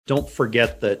Don't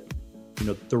forget that,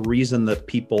 the reason that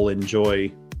people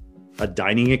enjoy a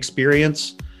dining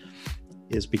experience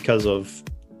is because of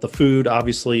the food,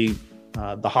 obviously,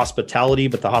 the hospitality,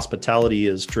 but the hospitality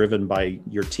is driven by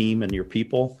your team and your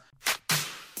people.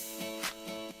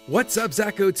 What's up,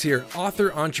 Zach Oates here,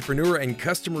 author, entrepreneur, and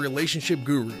customer relationship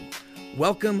guru.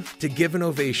 Welcome to Give an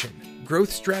Ovation,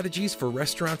 growth strategies for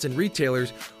restaurants and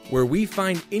retailers, where we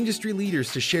find industry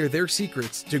leaders to share their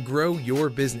secrets to grow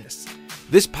your business.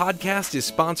 This podcast is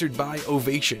sponsored by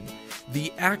Ovation,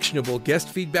 the actionable guest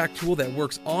feedback tool that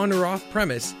works on or off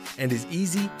premise and is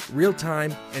easy,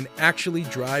 real-time, and actually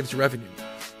drives revenue.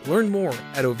 Learn more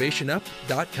at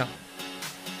ovationup.com.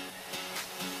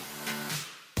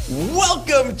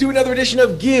 Welcome to another edition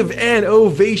of Give an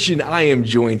Ovation. I am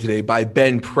joined today by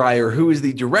Ben Pryor, who is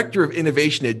the Director of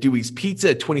Innovation at Dewey's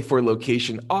Pizza, a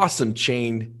 24-location awesome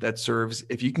chain that serves,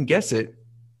 if you can guess it,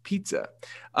 pizza.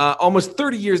 Almost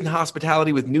 30 years in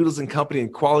hospitality with Noodles & Company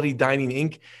and Quality Dining,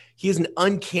 Inc. He has an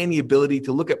uncanny ability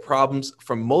to look at problems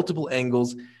from multiple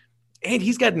angles, and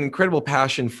he's got an incredible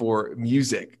passion for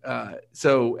music.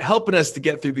 So helping us to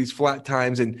get through these flat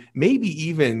times and maybe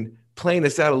even playing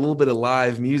us out a little bit of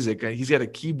live music. He's got a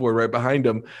keyboard right behind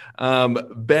him.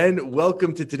 Ben,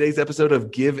 welcome to today's episode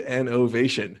of Give an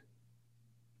Ovation.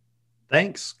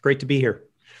 Thanks. Great to be here.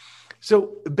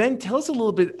 So Ben, tell us a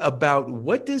little bit about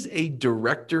what does a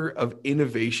director of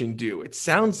innovation do? It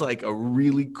sounds like a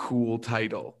really cool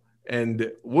title.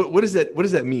 And what does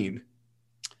that mean?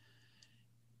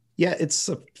 Yeah, it's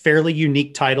a fairly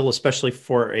unique title, especially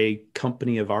for a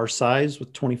company of our size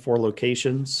with 24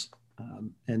 locations.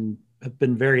 And have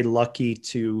been very lucky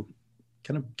to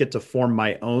kind of get to form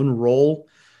my own role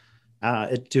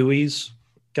at Dewey's.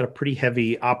 Got a pretty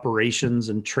heavy operations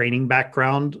and training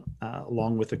background,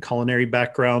 along with a culinary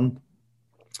background.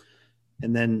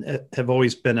 And then have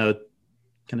always been a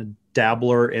kind of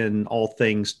dabbler in all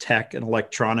things tech and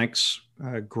electronics,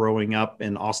 growing up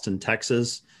in Austin,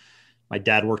 Texas. My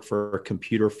dad worked for a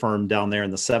computer firm down there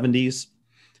in the 70s.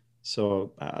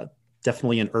 So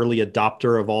definitely an early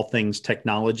adopter of all things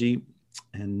technology,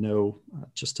 and know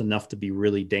just enough to be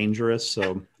really dangerous.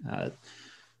 So,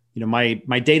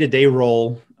 my day-to-day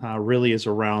role really is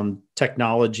around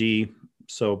technology.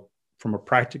 So from a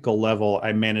practical level,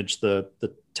 I manage the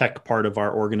tech part of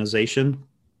our organization.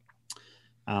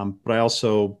 But I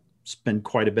also spend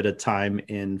quite a bit of time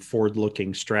in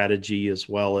forward-looking strategy, as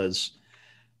well as,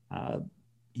 I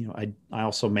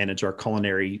also manage our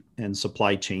culinary and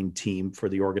supply chain team for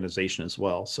the organization as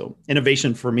well. So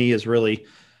innovation for me is really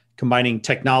combining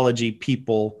technology,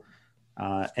 people,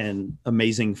 and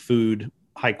amazing food,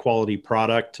 high quality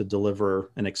product to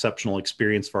deliver an exceptional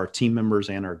experience for our team members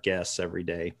and our guests every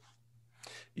day.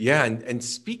 Yeah. And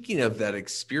speaking of that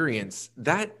experience,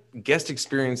 that guest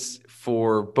experience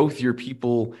for both your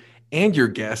people and your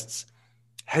guests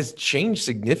has changed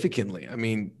significantly. I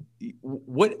mean,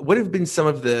 what have been some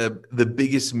of the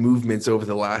biggest movements over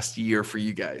the last year for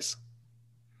you guys?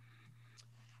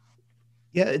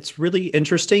 Yeah, it's really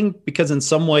interesting because in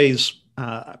some ways,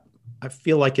 I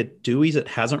feel like at Dewey's, it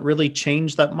hasn't really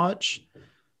changed that much.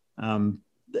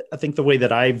 I think the way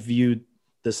that I viewed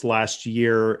this last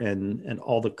year and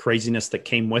all the craziness that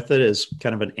came with it is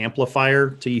kind of an amplifier,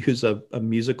 to use a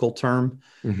musical term.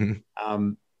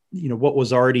 Mm-hmm. What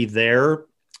was already there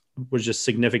was just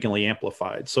significantly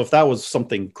amplified. So if that was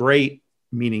something great,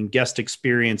 meaning guest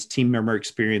experience, team member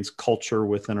experience, culture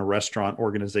within a restaurant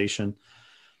organization,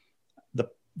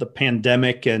 the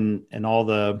pandemic and all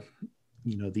the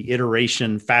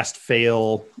iteration, fast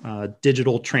fail,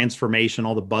 digital transformation,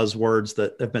 all the buzzwords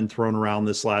that have been thrown around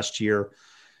this last year.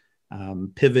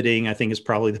 Pivoting, I think, is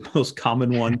probably the most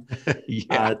common one.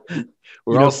 Yeah.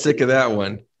 We're all sick of that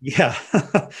one. Yeah.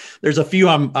 There's a few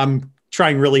I'm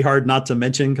trying really hard not to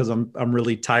mention because I'm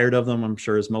really tired of them. I'm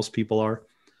sure, as most people are.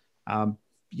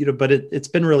 But it's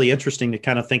been really interesting to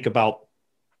kind of think about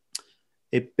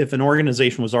if an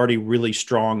organization was already really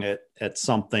strong at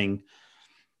something,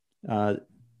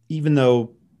 even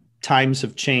though times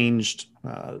have changed,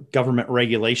 government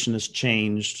regulation has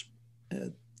changed,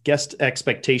 guest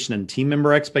expectation and team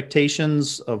member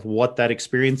expectations of what that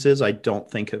experience is, I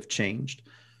don't think have changed.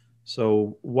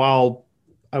 So while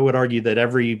I would argue that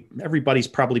everybody's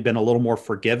probably been a little more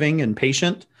forgiving and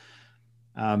patient,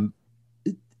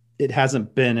 it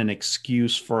hasn't been an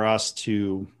excuse for us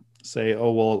to say,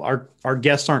 oh, well, our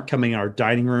guests aren't coming in our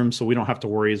dining room, so we don't have to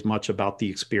worry as much about the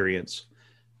experience,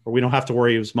 or we don't have to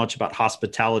worry as much about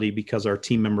hospitality because our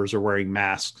team members are wearing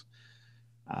masks.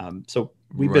 So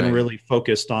we've been really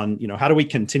focused on, how do we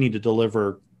continue to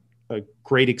deliver a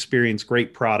great experience,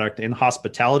 great product, and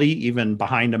hospitality, even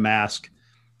behind a mask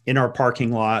in our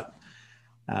parking lot,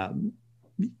 Um,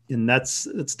 and it's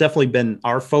definitely been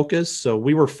our focus. So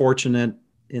we were fortunate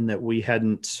in that we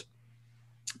hadn't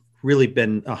really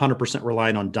been 100%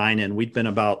 reliant on dine-in. We'd been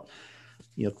about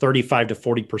 35 to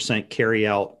 40% carry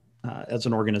out as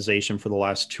an organization for the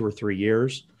last 2 or 3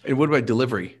 years. And what about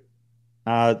delivery?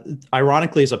 Uh,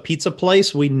 Ironically, as a pizza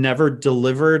place, we never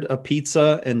delivered a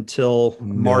pizza until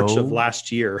March of No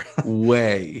last year.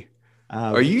 way.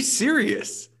 uh, Are you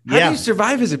serious? How do you yeah,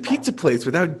 survive as a pizza place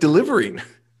without delivering?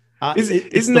 it's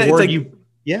Isn't the that it's word like you,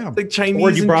 yeah, like the word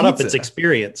Chinese you and brought up. It's pizza?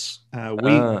 experience. Uh,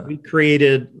 We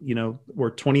created, we're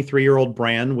a 23-year-old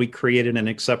brand. We created an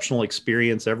exceptional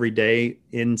experience every day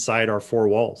inside our four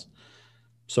walls.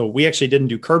 So we actually didn't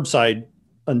do curbside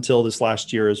until this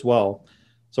last year as well.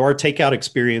 So our takeout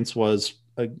experience was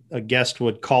a guest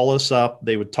would call us up.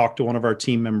 They would talk to one of our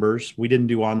team members. We didn't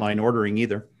do online ordering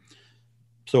either.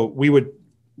 So we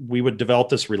would develop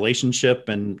this relationship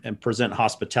and present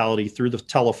hospitality through the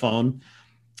telephone,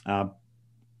 uh,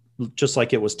 just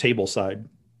like it was table side.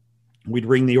 We'd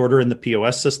ring the order in the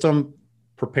POS system,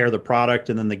 prepare the product,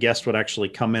 and then the guest would actually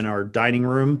come in our dining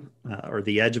room or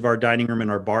the edge of our dining room in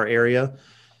our bar area,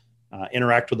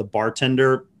 interact with the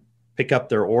bartender, pick up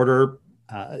their order.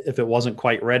 If it wasn't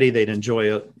quite ready, they'd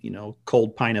enjoy a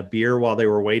cold pint of beer while they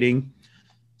were waiting.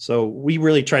 So we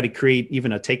really try to create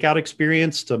even a takeout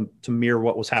experience to mirror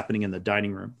what was happening in the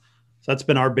dining room. So that's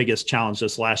been our biggest challenge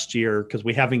this last year because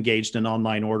we have engaged in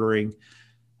online ordering.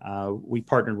 We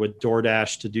partnered with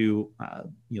DoorDash to do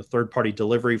third-party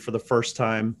delivery for the first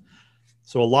time.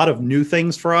 So a lot of new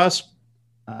things for us.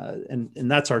 And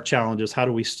that's our challenge is how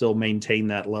do we still maintain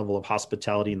that level of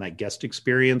hospitality and that guest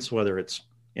experience, whether it's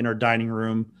in our dining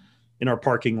room, in our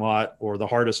parking lot, or the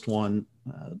hardest one,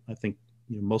 I think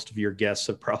most of your guests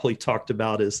have probably talked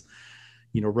about is,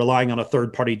 relying on a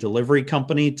third-party delivery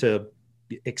company to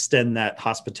extend that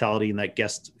hospitality and that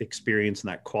guest experience and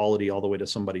that quality all the way to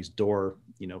somebody's door,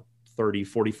 30,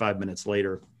 45 minutes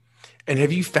later. and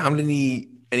have you found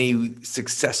any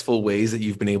successful ways that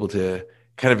you've been able to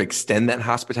kind of extend that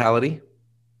hospitality?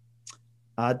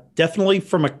 Definitely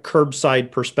from a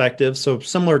curbside perspective. So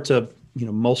similar to,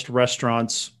 most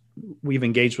restaurants, we've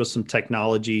engaged with some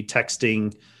technology,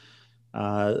 texting,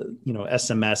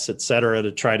 SMS, et cetera,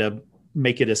 to try to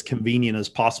make it as convenient as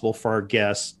possible for our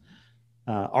guests.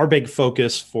 Our big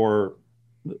focus for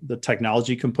the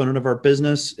technology component of our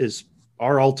business is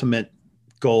our ultimate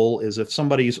goal is if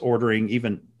somebody's ordering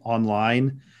even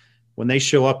online, when they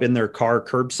show up in their car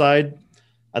curbside,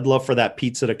 I'd love for that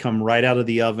pizza to come right out of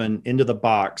the oven into the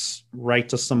box, right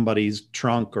to somebody's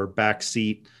trunk or back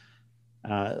seat,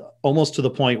 almost to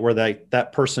the point where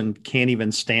that person can't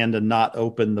even stand to not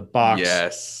open the box,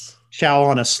 Yes. chow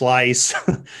on a slice,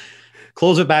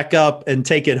 close it back up and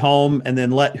take it home, and then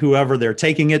let whoever they're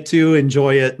taking it to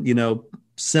enjoy it,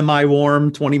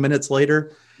 semi-warm 20 minutes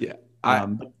later. Yeah.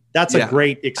 That's yeah. a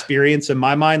great experience in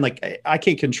my mind. Like I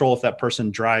can't control if that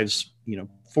person drives,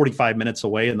 45 minutes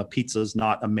away and the pizza is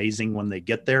not amazing when they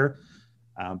get there.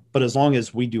 But as long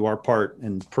as we do our part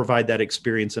and provide that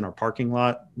experience in our parking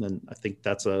lot, then I think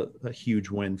that's a huge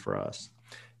win for us.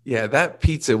 Yeah, that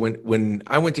pizza, when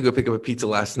I went to go pick up a pizza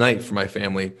last night for my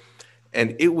family,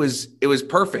 and it was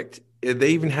perfect.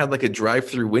 They even had like a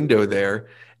drive-through window there.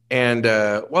 And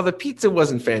while the pizza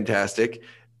wasn't fantastic,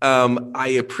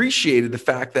 I appreciated the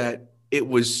fact that it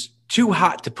was too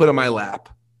hot to put on my lap.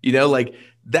 Like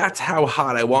that's how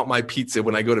hot I want my pizza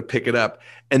when I go to pick it up.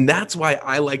 And that's why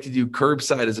I like to do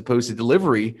curbside as opposed to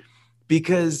delivery,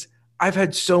 because I've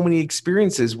had so many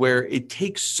experiences where it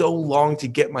takes so long to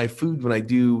get my food when I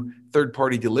do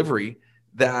third-party delivery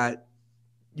that,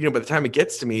 by the time it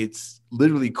gets to me, it's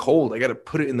literally cold. I got to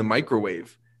put it in the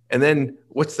microwave. And then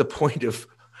what's the point of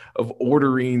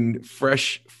ordering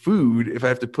fresh food if I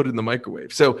have to put it in the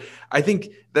microwave? So I think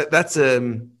that's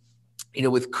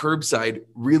with curbside,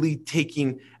 really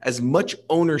taking as much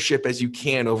ownership as you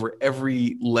can over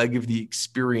every leg of the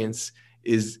experience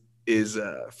is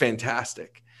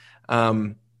fantastic.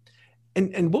 And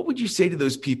what would you say to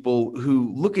those people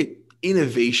who look at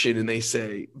innovation and they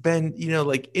say, Ben,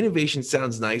 like innovation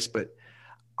sounds nice, but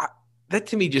that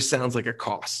to me just sounds like a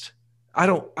cost. I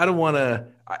don't want to,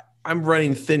 I'm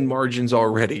running thin margins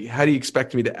already. How do you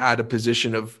expect me to add a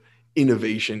position of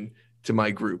innovation to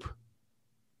my group?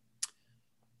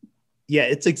 Yeah,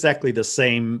 it's exactly the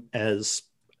same as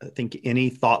I think any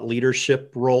thought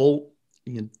leadership role.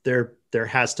 There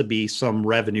has to be some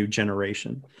revenue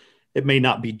generation. It may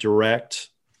not be direct.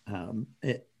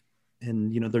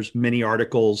 There's many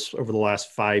articles over the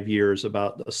last 5 years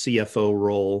about a CFO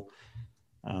role,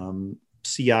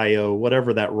 CIO,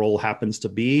 whatever that role happens to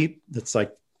be. That's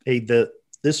like, hey,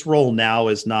 this role now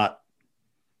is not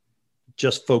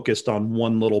just focused on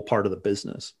one little part of the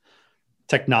business.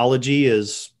 Technology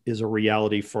is a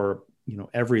reality for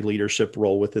every leadership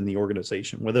role within the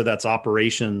organization, whether that's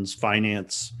operations,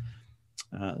 finance,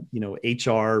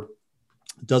 HR,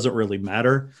 doesn't really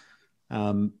matter.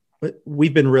 But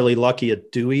we've been really lucky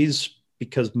at Dewey's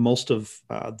because most of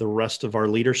the rest of our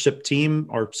leadership team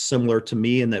are similar to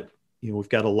me in that we've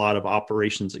got a lot of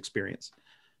operations experience.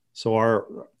 So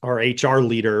our HR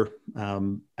leader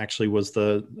actually was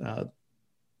the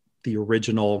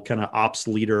original kind of ops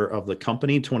leader of the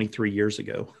company 23 years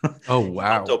ago. Oh,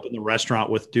 wow. Opened the restaurant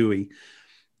with Dewey.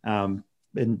 And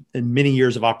many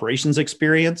years of operations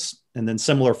experience. And then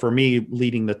similar for me,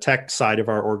 leading the tech side of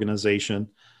our organization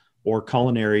or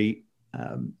culinary,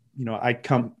 I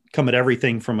come at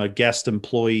everything from a guest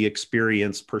employee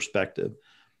experience perspective.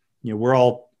 We're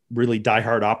all really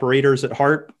diehard operators at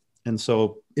heart. And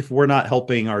so if we're not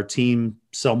helping our team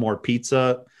sell more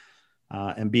pizza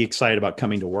and be excited about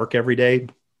coming to work every day,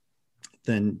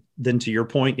 then to your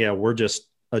point, we're just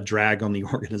a drag on the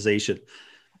organization.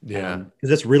 Yeah.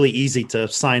 Because it's really easy to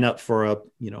sign up for a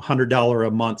 $100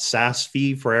 a month SaaS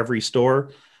fee for every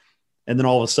store. And then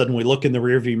all of a sudden we look in the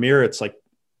rearview mirror, it's like,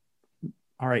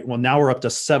 all right, well, now we're up to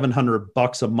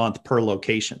 $700 a month per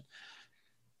location.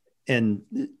 And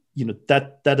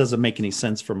that doesn't make any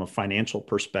sense from a financial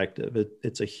perspective.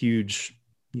 It's a huge,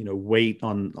 weight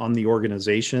on the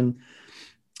organization.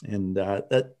 And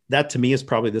that to me is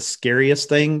probably the scariest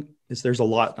thing. Is there's a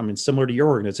lot, similar to your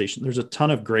organization, there's a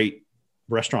ton of great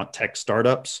restaurant tech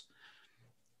startups.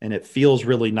 And it feels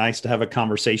really nice to have a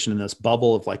conversation in this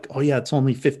bubble of like, oh yeah, it's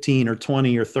only 15 or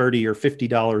 20 or 30 or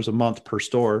 $50 a month per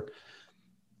store.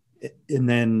 And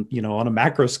then, on a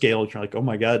macro scale, you're like, oh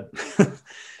my God,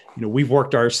 we've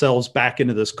worked ourselves back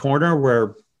into this corner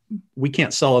where we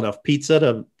can't sell enough pizza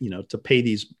to pay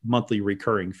these monthly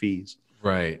recurring fees.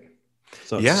 Right.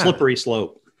 So it's a slippery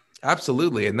slope.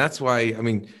 Absolutely. And that's why,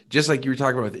 just like you were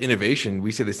talking about with innovation,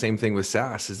 we say the same thing with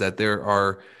SaaS, is that there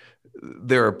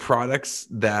are products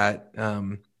that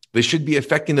they should be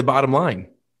affecting the bottom line,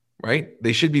 right?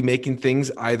 They should be making things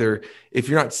either if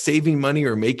you're not saving money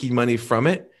or making money from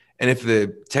it. And if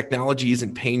the technology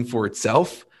isn't paying for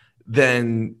itself,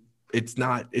 then it's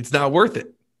not worth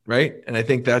it. Right. And I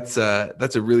think that's a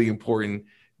really important,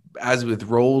 as with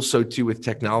roles, so too with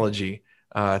technology.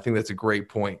 I think that's a great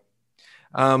point.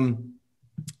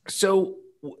 So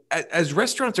as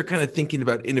restaurants are kind of thinking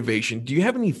about innovation, do you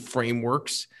have any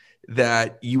frameworks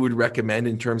that you would recommend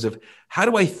in terms of how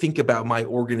do I think about my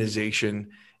organization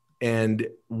and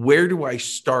where do I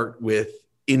start with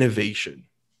innovation?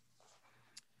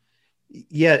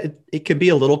 Yeah, it can be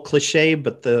a little cliche,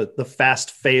 but the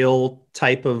fast fail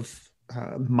type of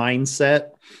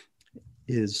mindset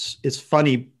is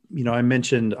funny. I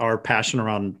mentioned our passion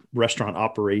around restaurant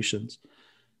operations,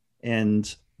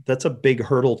 and that's a big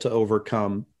hurdle to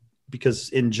overcome because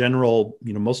in general,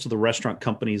 most of the restaurant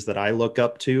companies that I look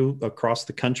up to across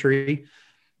the country,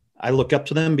 I look up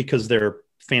to them because they're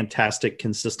fantastic,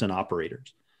 consistent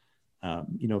operators.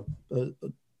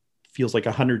 Feels like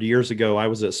 100 years ago, I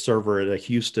was a server at a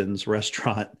Houston's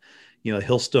restaurant,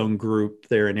 Hillstone Group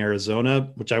there in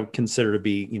Arizona, which I would consider to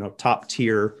be, top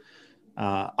tier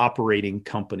operating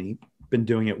company. Been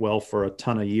doing it well for a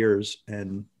ton of years.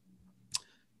 And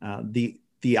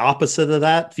the opposite of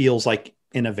that feels like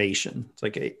innovation. It's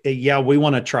like, yeah, we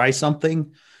want to try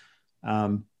something,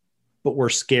 but we're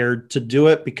scared to do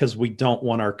it because we don't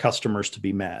want our customers to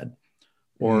be mad.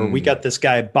 Or we got this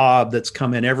guy, Bob, that's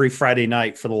come in every Friday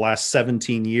night for the last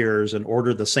 17 years and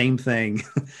ordered the same thing.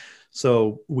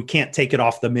 So we can't take it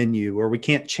off the menu, or we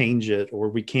can't change it, or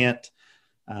we can't,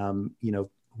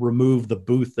 remove the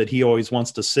booth that he always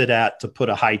wants to sit at to put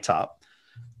a high top.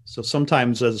 So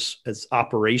sometimes as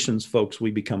operations folks, we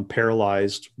become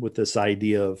paralyzed with this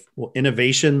idea of, well,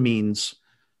 innovation means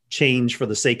change for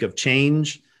the sake of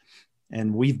change.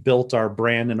 And we've built our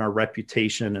brand and our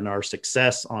reputation and our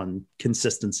success on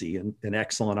consistency and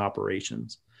excellent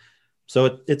operations.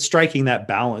 So it's striking that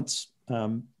balance.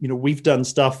 We've done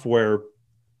stuff where,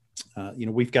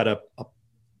 we've got a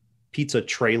pizza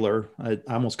trailer. I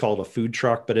almost call it a food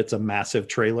truck, but it's a massive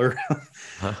trailer.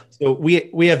 Huh. So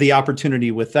we have the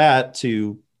opportunity with that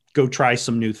to go try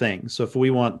some new things. So if we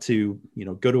want to,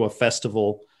 go to a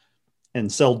festival and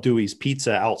sell Dewey's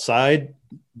pizza outside,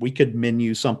 we could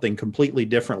menu something completely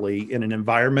differently in an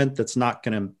environment that's not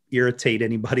going to irritate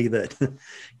anybody that,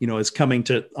 is coming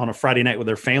on a Friday night with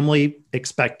their family,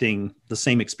 expecting the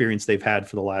same experience they've had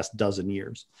for the last dozen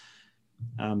years.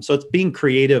 So it's being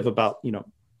creative about,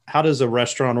 how does a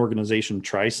restaurant organization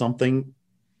try something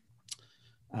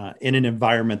in an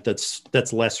environment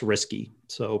that's less risky?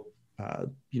 So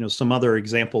Some other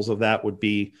examples of that would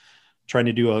be trying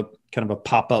to do a kind of a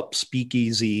pop-up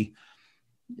speakeasy,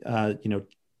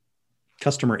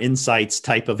 customer insights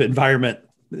type of environment,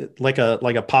 like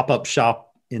a pop-up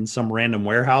shop in some random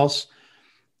warehouse.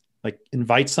 Like,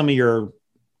 invite some of your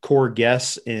core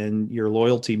guests and your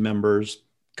loyalty members,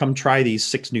 come try these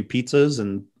 6 new pizzas,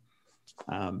 and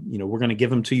we're going to give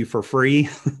them to you for free.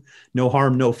 No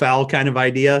harm, no foul kind of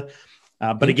idea.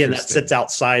 But again, that sits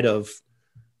outside of,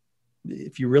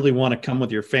 if you really want to come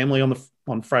with your family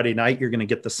on Friday night, you're going to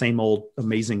get the same old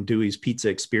amazing Dewey's Pizza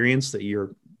experience that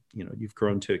you've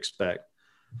grown to expect.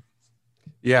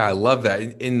 Yeah, I love that.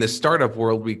 In the startup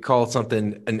world, we call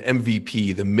something an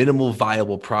MVP, the minimal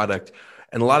viable product.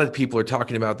 And a lot of people are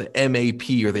talking about the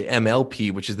MAP or the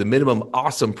MLP, which is the minimum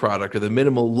awesome product or the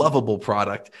minimal lovable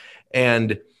product.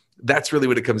 And that's really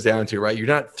what it comes down to, right? You're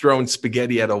not throwing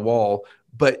spaghetti at a wall,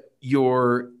 but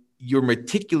you're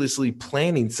meticulously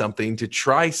planning something to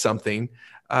try something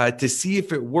to see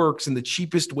if it works in the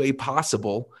cheapest way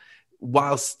possible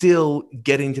while still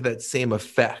getting to that same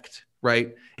effect,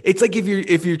 right? It's like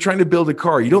if you're trying to build a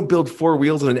car, you don't build 4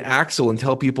 wheels and an axle and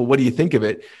tell people, what do you think of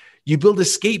it? You build a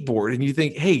skateboard and you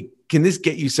think, hey, can this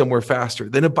get you somewhere faster?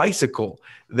 Then a bicycle,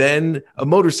 then a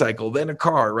motorcycle, then a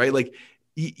car, right? Like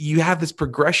you have this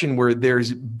progression where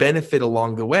there's benefit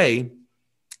along the way.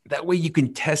 That way you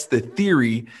can test the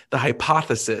theory, the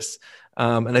hypothesis.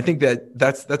 And I think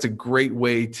that's a great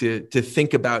way to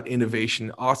think about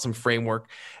innovation. Awesome framework.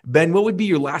 Ben, what would be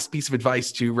your last piece of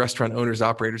advice to restaurant owners,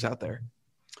 operators out there?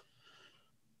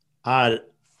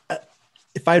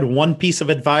 If I had one piece of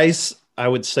advice, I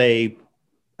would say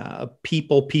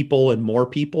people, and more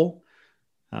people.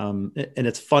 And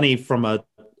it's funny from a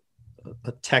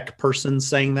tech person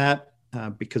saying that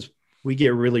because we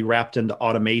get really wrapped into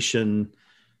automation,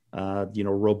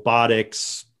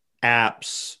 robotics,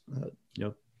 apps,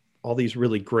 all these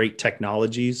really great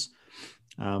technologies.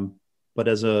 But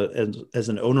as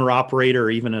an owner operator,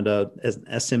 or even as an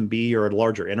SMB or a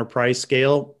larger enterprise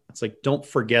scale, it's like, don't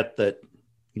forget that,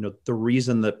 the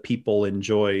reason that people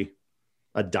enjoy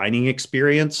a dining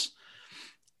experience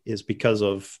is because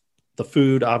of the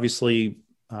food, obviously,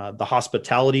 the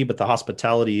hospitality, but the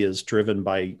hospitality is driven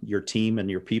by your team and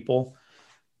your people.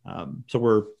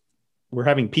 So we're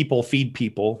having people feed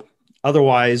people.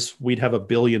 Otherwise, we'd have 1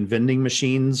 billion vending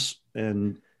machines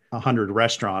and 100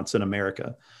 restaurants in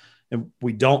America. And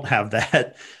we don't have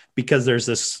that because there's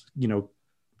this,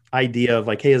 idea of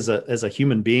like, hey, as a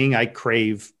human being, I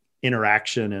crave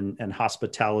interaction and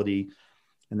hospitality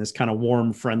and this kind of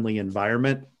warm, friendly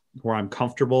environment where I'm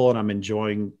comfortable and I'm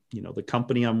enjoying, the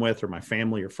company I'm with or my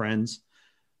family or friends.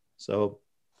 So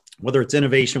whether it's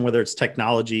innovation, whether it's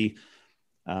technology,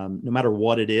 no matter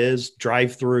what it is,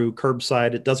 drive-through,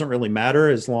 curbside, it doesn't really matter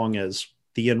as long as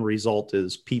the end result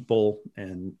is people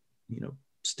and,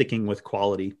 sticking with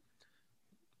quality.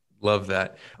 Love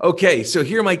that. Okay, so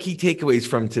here are my key takeaways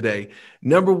from today.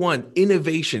 Number 1,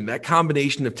 innovation, that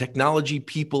combination of technology,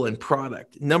 people, and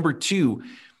product. Number 2,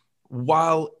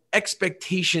 while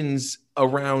expectations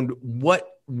around what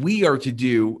we are to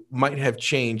do might have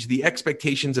changed, the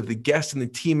expectations of the guest and the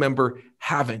team member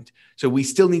haven't. So we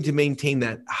still need to maintain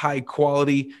that high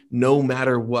quality no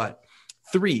matter what.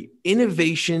 3,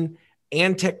 innovation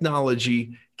and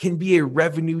technology can be a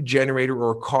revenue generator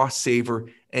or a cost saver,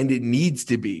 and it needs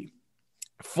to be.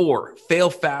 4, fail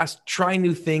fast, try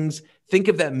new things. Think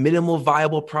of that minimal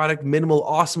viable product, minimal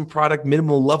awesome product,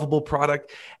 minimal lovable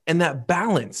product, and that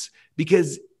balance.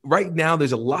 Because right now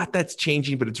there's a lot that's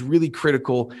changing, but it's really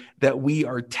critical that we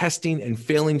are testing and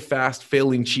failing fast,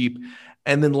 failing cheap.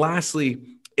 And then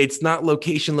lastly, it's not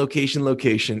location, location,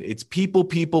 location. It's people,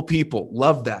 people, people.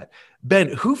 Love that. Ben,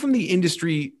 who from the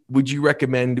industry would you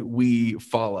recommend we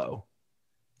follow?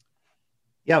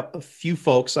 Yeah, a few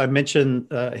folks. I mentioned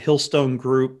Hillstone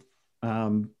Group,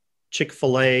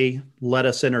 Chick-fil-A, Let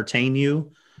Us Entertain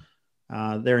You.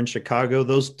 They're in Chicago.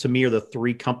 Those, to me, are the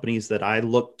 3 companies that I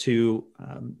look to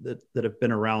that have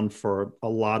been around for a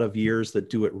lot of years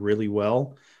that do it really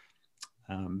well.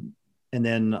 And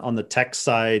then on the tech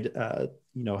side,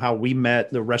 how we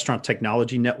met, the Restaurant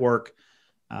Technology Network.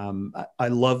 I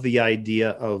love the idea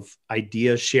of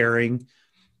idea sharing,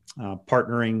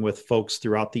 partnering with folks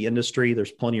throughout the industry.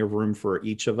 There's plenty of room for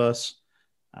each of us.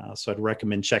 So I'd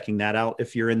recommend checking that out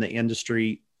if you're in the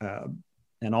industry.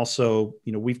 And also,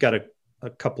 we've got a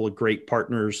couple of great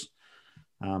partners,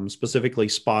 specifically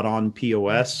Spot On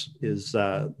POS is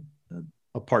a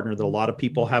partner that a lot of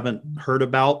people haven't heard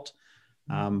about,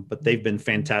 but they've been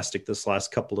fantastic this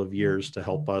last couple of years to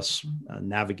help us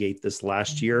navigate this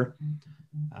last year.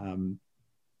 And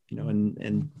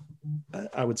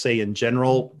I would say in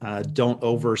general, don't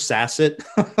over sass it.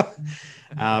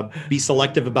 Be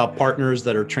selective about partners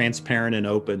that are transparent and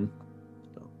open.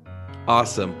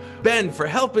 Awesome. Ben, for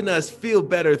helping us feel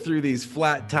better through these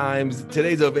flat times,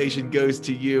 today's ovation goes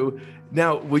to you.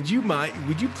 Now, would you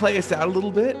play us out a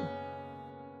little bit?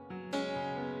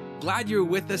 Glad you're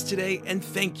with us today, and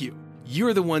thank you.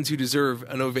 You're the ones who deserve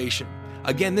an ovation.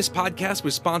 Again, this podcast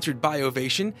was sponsored by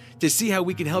Ovation. To see how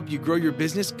we can help you grow your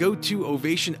business, go to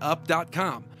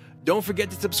ovationup.com. Don't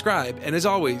forget to subscribe, and as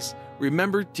always,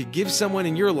 remember to give someone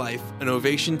in your life an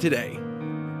ovation today.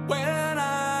 When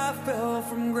I fell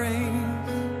from grace,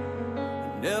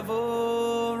 I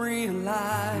never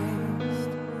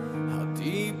realized how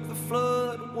deep the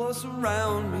flood was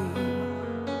around me.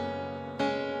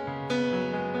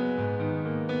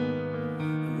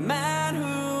 A man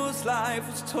whose life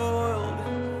was toiled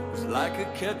was like a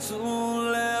kettle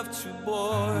left to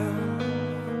boil,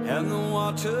 and the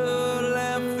water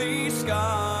left the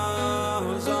sky.